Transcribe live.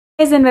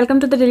Guys, and welcome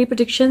to the daily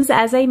predictions.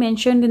 As I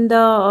mentioned in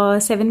the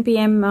 7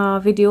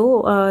 p.m.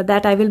 video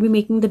that I will be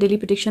making the daily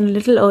prediction a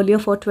little earlier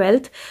for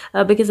 12th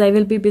because I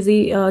will be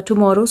busy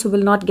tomorrow, so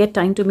will not get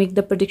time to make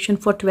the prediction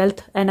for 12th.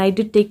 And I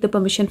did take the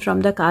permission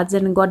from the cards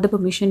and got the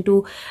permission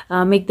to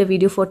make the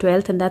video for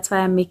 12th, and that's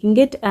why I'm making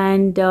it.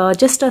 And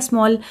just a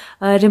small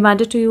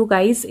reminder to you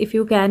guys, if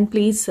you can,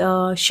 please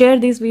share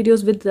these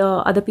videos with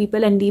other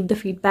people and leave the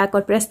feedback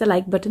or press the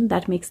like button.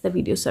 That makes the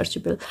video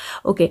searchable.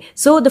 Okay,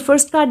 so the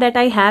first card that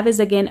I have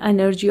is again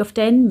energy of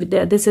 10.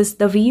 This is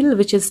the wheel,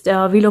 which is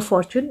the wheel of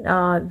fortune,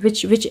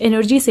 which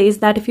energy says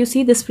that if you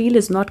see, this wheel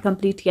is not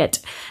complete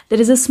yet.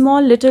 There is a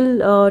small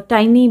little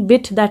tiny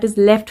bit that is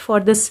left for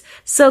this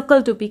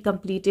circle to be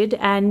completed,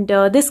 and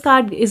this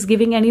card is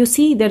giving, and you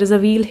see there is a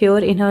wheel here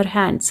in her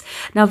hands.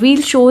 Now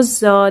wheel shows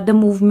the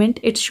movement,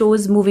 it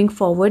shows moving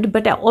forward,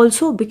 but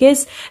also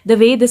because the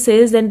way this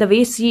is and the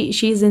way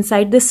she is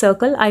inside this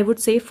circle, I would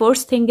say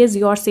first thing is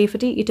your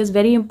safety. It is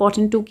very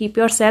important to keep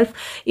yourself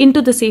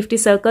into the safety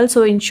circle,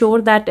 so ensure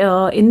that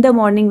in the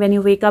morning when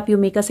you wake up, you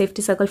make a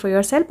safety circle for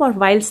yourself, or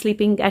while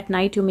sleeping at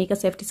night, you make a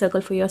safety circle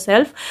for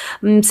yourself.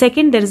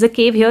 Second, there is a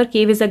cave here.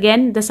 Cave is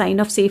again the sign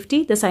of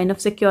safety, the sign of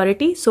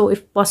security. So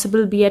if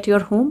possible, be at your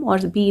home or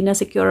be in a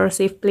secure or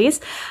safe place.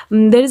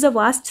 There is a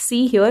vast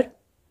sea here,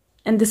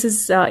 and this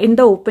is in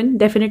the open.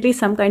 Definitely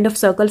some kind of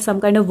circle, some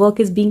kind of work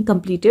is being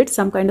completed,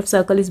 some kind of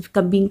circle is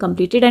being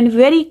completed and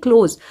very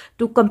close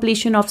to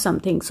completion of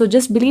something. So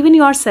just believe in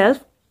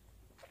yourself,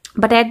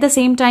 but at the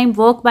same time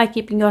work by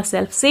keeping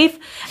yourself safe,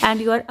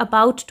 and you are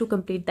about to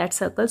complete that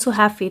circle. So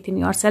have faith in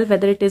yourself,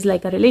 whether it is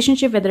like a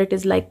relationship, whether it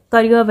is like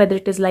career, whether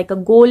it is like a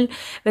goal,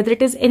 whether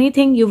it is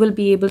anything, you will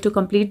be able to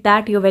complete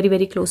that. You're very,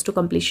 very close to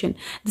completion.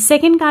 The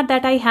second card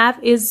that I have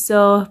is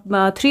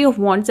Three of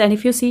Wands, and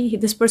if you see,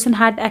 this person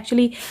had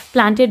actually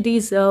planted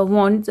these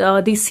wands,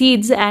 these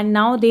seeds, and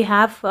now they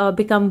have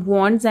become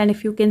wands, and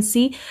if you can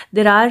see,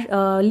 there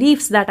are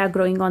leaves that are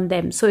growing on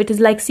them. So it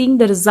is like seeing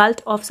the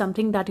result of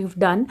something that you've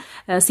done,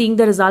 seeing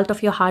the result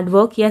of your hard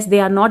work. Yes, they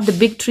are not the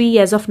big tree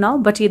as of now,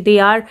 but they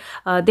are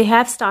they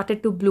have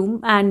started to bloom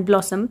and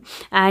blossom.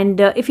 And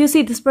if you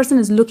see, this person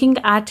is looking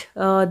at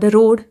the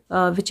road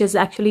which is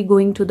actually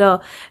going to the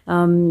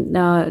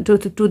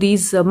to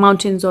these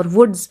mountains or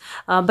woods,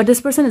 but this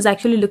person is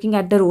actually looking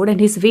at the road and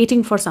he's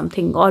waiting for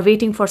something or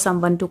waiting for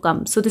someone to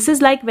come. So this is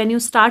like when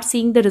you start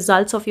seeing the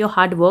results of your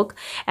hard work,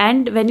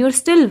 and when you're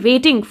still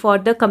waiting for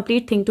the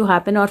complete thing to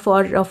happen, or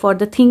for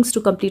the things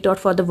to complete, or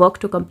for the work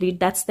to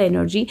complete. That's the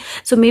energy.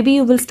 So maybe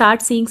you will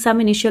start seeing some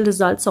initial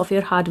results of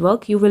your hard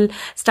work. You will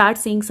start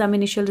seeing some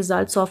initial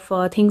results of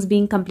things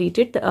being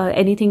completed,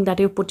 anything that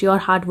you put your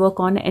hard work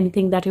on,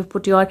 anything that you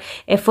put your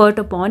effort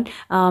upon.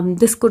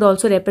 This could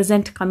also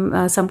represent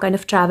some kind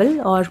of travel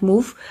or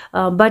move,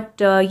 but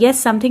yes,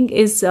 something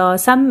is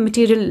some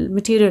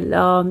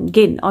material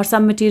gain, or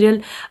some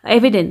material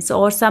evidence,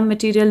 or some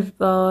material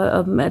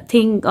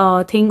thing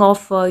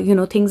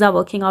of things are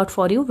working out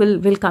for you,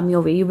 will come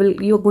your way.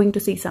 You're going to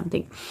see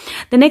something.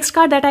 The next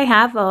card that I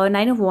have,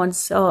 Nine of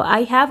Wands.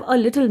 I have a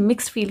little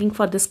mixed feeling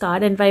for this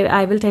card, and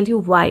I will tell you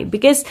why.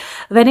 Because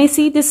when I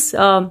see this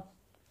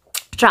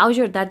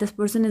trouser that this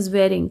person is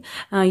wearing,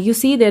 you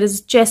see there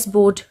is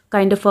chessboard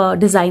kind of a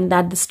design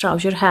that this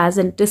trouser has,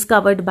 and it is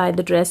covered by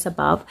the dress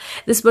above.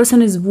 This person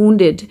is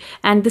wounded,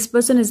 and this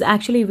person is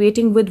actually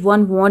waiting with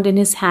one wand in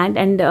his hand,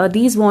 and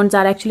these wands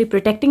are actually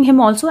protecting him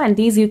also, and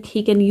these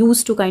he can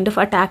use to kind of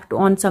attack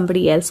on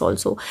somebody else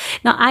also.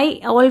 Now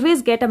I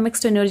always get a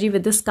mixed energy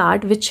with this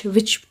card, which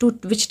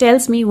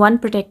tells me, one,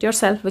 protect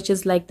yourself, which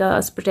is like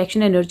the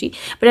protection energy,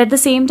 but at the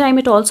same time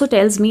it also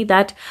tells me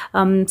that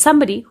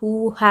somebody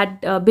who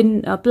had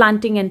been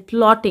planting and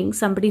plotting,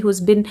 somebody who's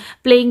been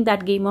playing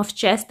that game of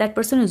chess, that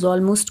person is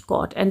almost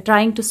caught and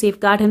trying to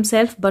safeguard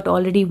himself, but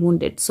already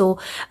wounded. So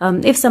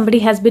if somebody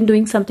has been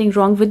doing something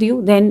wrong with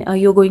you, then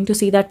you're going to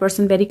see that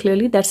person very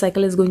clearly. That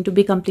cycle is going to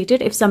be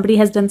completed. If somebody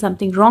has done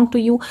something wrong to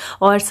you,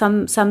 or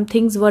some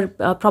things were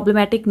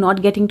problematic,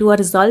 not getting to a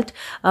result,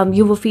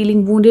 you were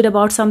feeling wounded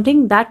about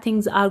something, that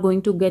things are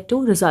going to get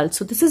to results.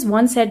 So this is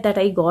one set that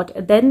I got.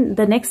 Then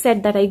the next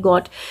set that I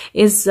got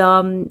is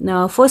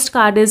first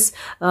card is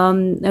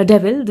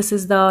Devil. This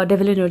is the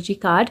Devil energy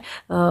card.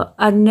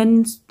 I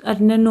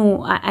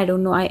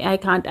don't know, I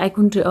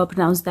couldn't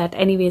pronounce that.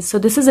 Anyways, so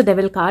this is a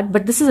devil card,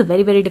 but this is a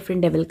very, very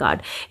different devil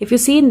card. If you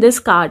see in this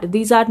card,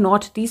 these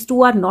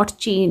two are not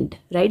chained,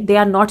 right? They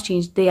are not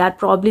chained. They are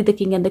probably the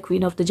king and the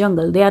queen of the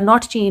jungle. They are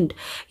not chained.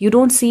 You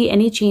don't see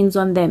any chains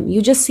on them.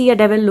 You just see a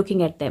devil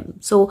looking at them.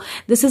 So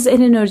this is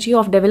an energy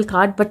of devil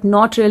card, but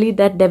not really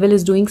that devil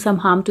is doing some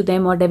harm to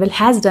them, or devil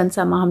has done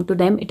some harm to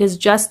them. It is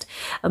just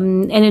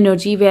an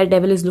energy where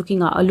devil is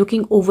looking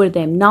over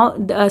them.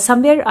 Now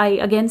somewhere I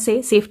again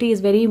say safety is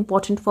very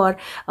important important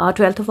for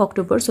 12th of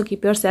October. So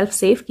keep yourself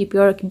safe,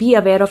 be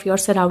aware of your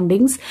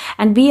surroundings,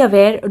 and be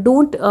aware.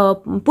 Don't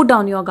put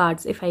down your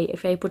guards. If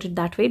I put it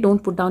that way,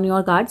 don't put down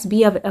your guards.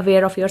 Be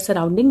aware of your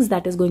surroundings.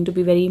 That is going to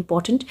be very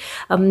important.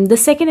 The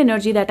second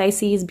energy that I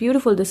see is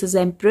beautiful. This is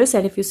Empress,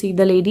 and if you see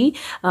the lady,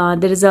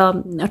 there is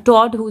a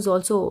Todd who's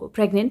also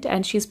pregnant,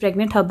 and she's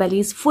pregnant. Her belly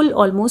is full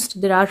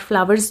almost. There are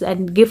flowers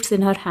and gifts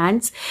in her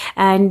hands,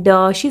 and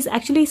she's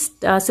actually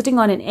sitting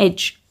on an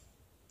edge.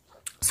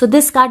 So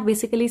this card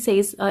basically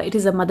says it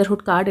is a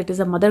motherhood card, it is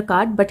a mother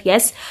card, but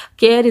yes,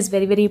 care is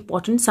very, very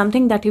important.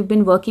 Something that you've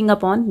been working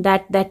upon,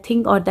 that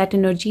thing or that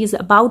energy is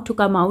about to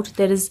come out.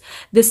 There is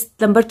this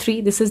number 3,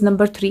 this is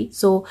number 3.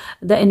 So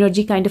the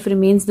energy kind of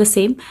remains the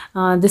same.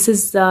 This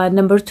is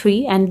number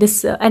 3, and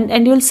this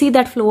and you'll see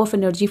that flow of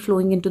energy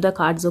flowing into the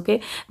cards.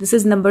 Okay, this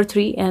is number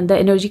 3, and the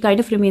energy kind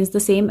of remains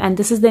the same, and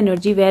this is the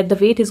energy where the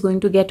weight is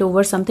going to get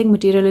over, something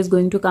material is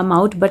going to come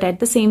out, but at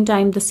the same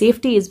time the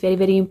safety is very,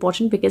 very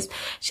important, because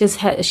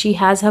she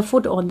has her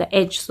foot on the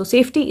edge. So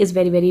safety is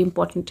very, very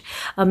important.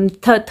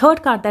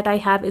 Third card that I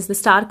have is the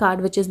star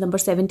card, which is number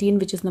 17,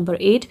 which is number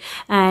 8,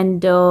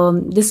 and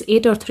this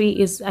 8 or 3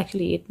 is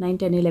actually 8, 9,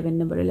 10, 11,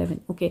 number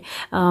 11. Okay,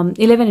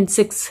 11 and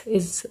 6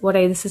 is what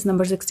this is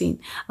number 16.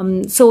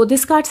 So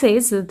this card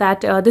says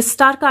that this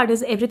star card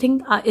is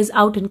everything is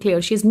out and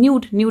clear. She's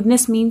nude.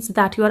 Nudeness means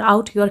that you are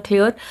out, you are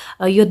clear,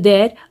 you're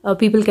there,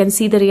 people can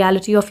see the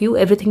reality of you,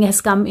 everything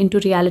has come into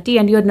reality,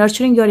 and you're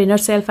nurturing your inner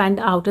self and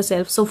outer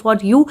self. So for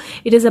you,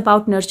 it is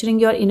about nurturing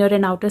your inner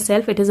and outer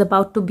self. It is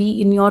about to be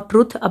in your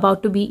truth,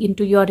 about to be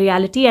into your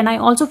reality. And I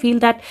also feel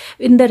that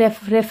in the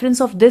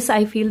reference of this,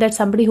 I feel that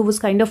somebody who was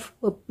kind of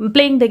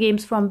playing the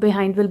games from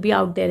behind will be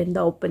out there in the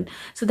open.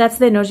 So that's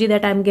the energy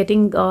that I'm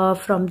getting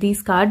from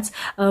these cards.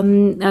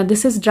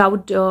 This is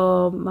Drought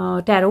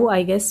Tarot,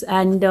 I guess,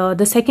 and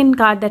the second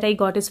card that I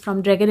got is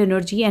from Dragon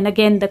Energy, and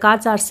again the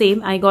cards are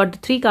same. I got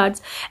 3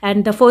 cards,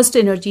 and the first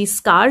energy is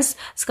Scars.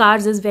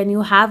 Scars is when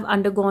you have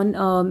undergone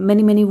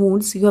many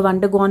wounds, you have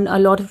undergone a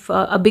lot of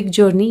a big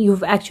journey,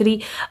 you've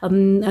actually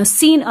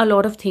seen a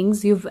lot of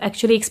things, you've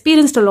actually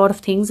experienced a lot of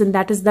things, and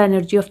that is the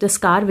energy of the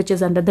scar, which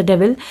is under the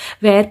Devil,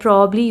 where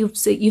probably you've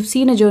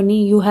seen a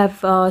journey, you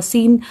have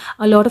seen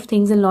a lot of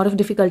things and a lot of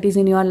difficulties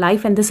in your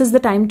life, and this is the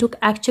time to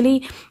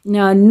actually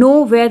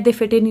know where they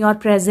fit in your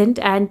present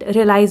and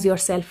realize your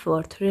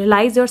self-worth.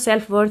 Realize your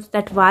self-worth,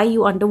 that why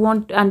you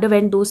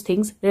underwent those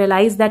things,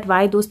 realize that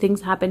why those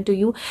things happened to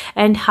you,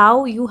 and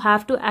how you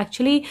have to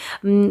actually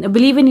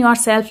believe in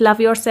yourself,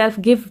 love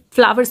yourself, give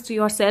flowers to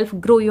yourself,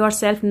 grow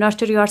yourself,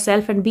 nurture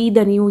yourself, and be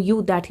the new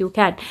you that you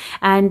can.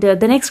 And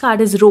the next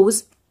card is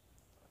Rose,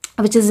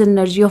 which is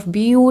energy of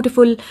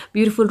beautiful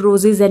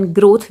roses and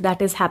growth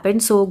that has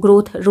happened. So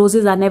growth,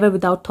 roses are never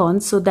without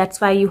thorns, so that's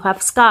why you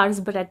have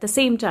scars, but at the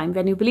same time,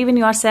 when you believe in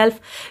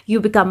yourself, you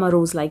become a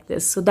rose like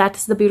this. So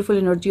that's the beautiful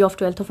energy of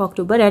 12th of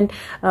October. And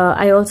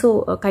I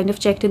also kind of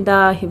checked in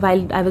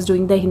while I was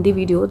doing the Hindi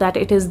video, that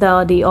it is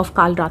the day of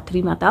Kal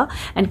Ratri Mata,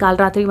 and Kal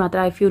Ratri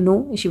Mata, if you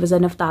know, she was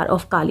an avatar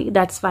of Kali.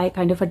 That's why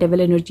kind of a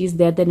devil energy is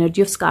there, the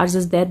energy of scars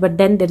is there, but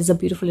then there is a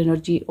beautiful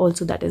energy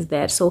also that is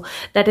there. So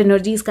that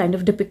energy is kind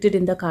of depicted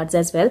in the cards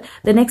as well.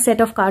 The next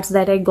set of cards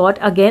that I got,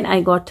 again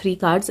I got 3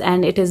 cards,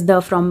 and it is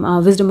from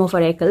Wisdom of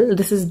Oracle.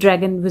 This is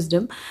Dragon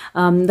Wisdom.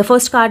 The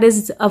first card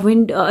is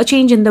a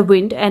change in the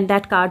wind, and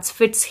that card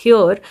fits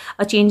here,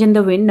 a change in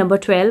the wind, number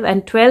 12,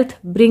 and 12th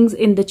brings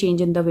in the change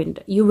in the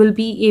wind. You will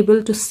be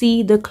able to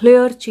see the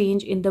clear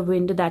change in the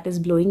wind that is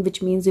blowing,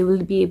 which means you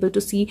will be able to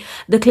see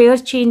the clear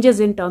changes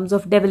in terms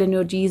of devil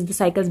energies, the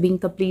cycles being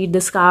complete, the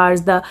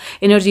scars, the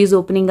energies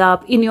opening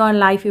up in your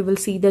life. You will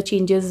see the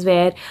changes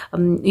where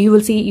you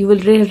will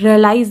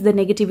realize the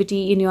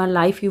negativity in your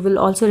life. You will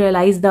also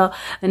realize the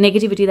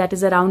negativity that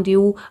is around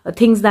you,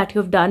 things that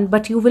you've done,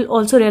 but you will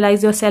also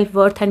realize your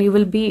self-worth, and you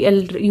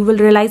will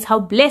realize how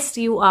blessed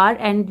you are.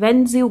 And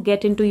when you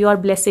get into your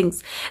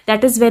blessings,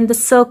 that is when the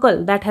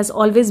circle that has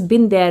always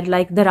been there,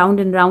 like the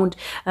round and round,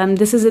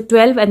 this is a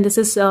 12, and this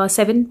is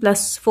 7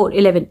 plus 4,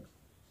 11.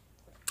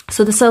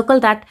 So the circle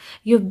that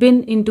you've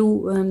been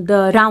into,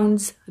 the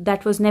rounds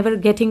that was never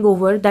getting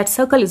over, that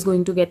circle is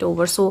going to get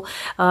over. So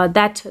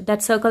that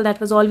circle that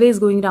was always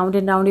going round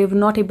and round, you're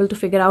not able to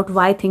figure out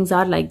why things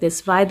are like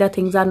this, why the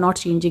things are not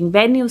changing.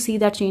 When you see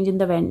that change in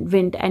the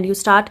wind and you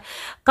start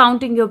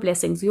counting your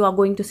blessings, you are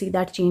going to see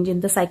that change in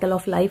the cycle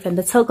of life and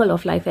the circle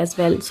of life as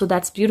well. So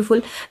that's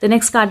beautiful. The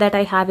next card that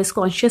I have is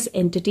Conscious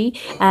Entity,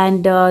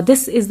 and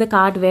this is the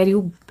card where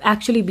you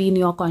actually be in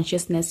your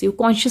consciousness. You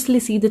consciously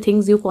see the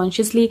things, you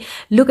consciously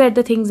look at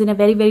the things in a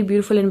very, very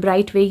beautiful and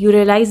bright way. You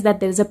realize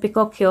that there is a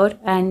peacock here,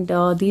 and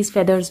these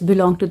feathers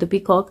belong to the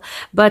peacock,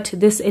 but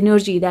this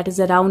energy that is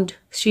around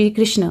Shri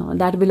Krishna,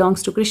 that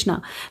belongs to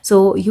Krishna.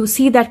 So you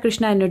see that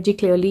Krishna energy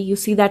clearly. You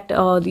see that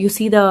you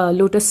see the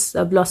lotus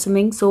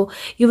blossoming. So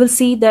you will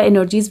see the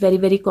energies very,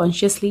 very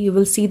consciously. You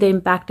will see the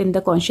impact in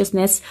the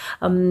consciousness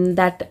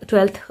that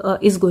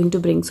 12th is going to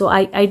bring. So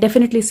I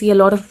definitely see a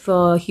lot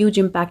of huge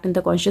impact in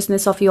the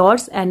consciousness of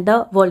yours and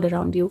the world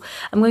around you.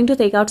 I'm going to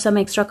take out some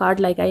extra card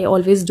like I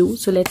always please do.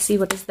 So let's see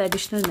what is the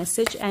additional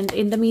message. And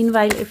in the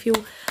meanwhile, if you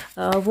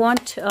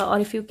want or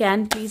if you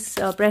can, please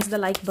press the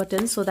like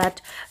button so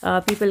that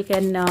people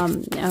can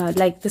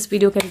like this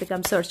video can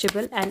become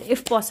searchable, and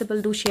if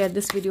possible do share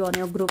this video on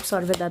your groups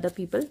or with other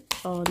people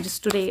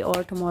just today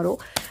or tomorrow.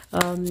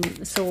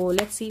 So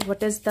let's see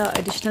what is the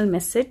additional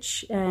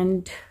message.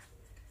 And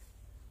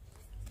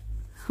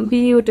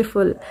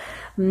beautiful.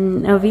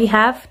 We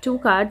have two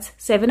cards,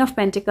 Seven of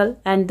Pentacles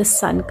and the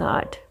Sun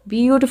card.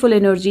 Beautiful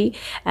energy,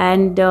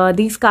 and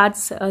these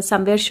cards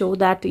somewhere show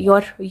that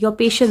your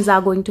patience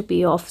are going to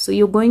pay off. So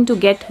you're going to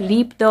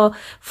reap the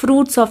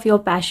fruits of your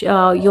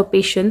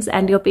patience,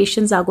 and your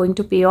patience are going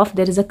to pay off.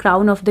 There is a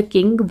crown of the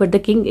king, but the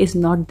king is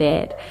not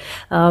there.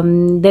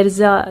 This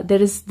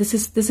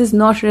is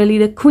not really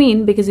the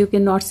queen, because you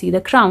cannot see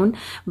the crown,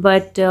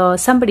 but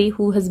somebody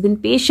who has been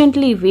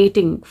patiently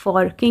waiting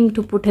for king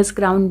to put his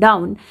crown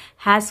down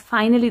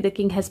finally the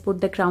king has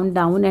put the crown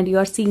down, and you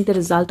are seeing the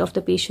result of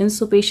the patience.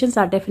 So patience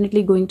are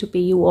definitely going to pay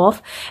you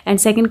off. And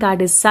second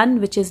card is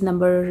Sun, which is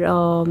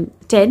number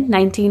 10.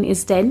 19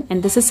 is 10,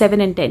 and this is 7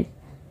 and 10.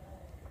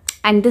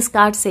 And this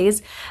card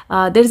says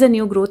there is a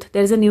new growth,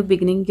 there is a new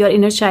beginning. Your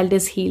inner child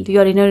is healed,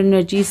 your inner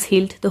energy is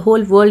healed. The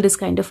whole world is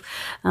kind of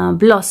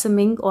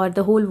blossoming, or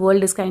the whole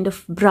world is kind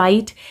of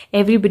bright.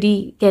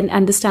 Everybody can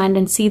understand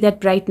and see that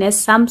brightness.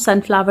 Some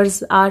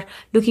sunflowers are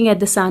looking at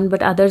the sun,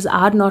 but others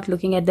are not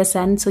looking at the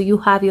sun. So you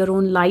have your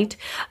own light.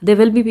 There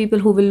will be people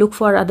who will look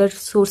for other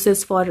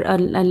sources for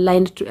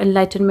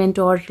enlightenment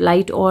or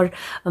light or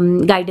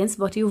guidance,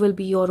 but you will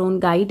be your own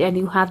guide, and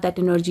you have that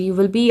energy. You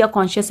will be a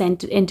conscious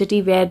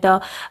entity where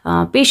the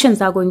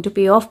patience are going to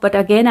pay off. But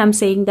again, I'm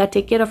saying that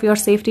take care of your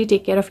safety,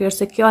 take care of your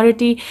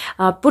security,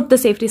 put the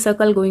safety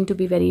circle, going to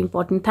be very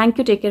important. Thank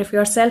you. Take care of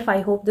yourself.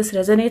 I hope this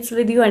resonates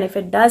with you, and if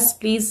it does,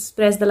 please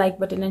press the like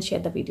button and share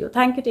the video.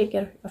 Thank you. Take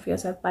care of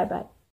yourself. Bye bye.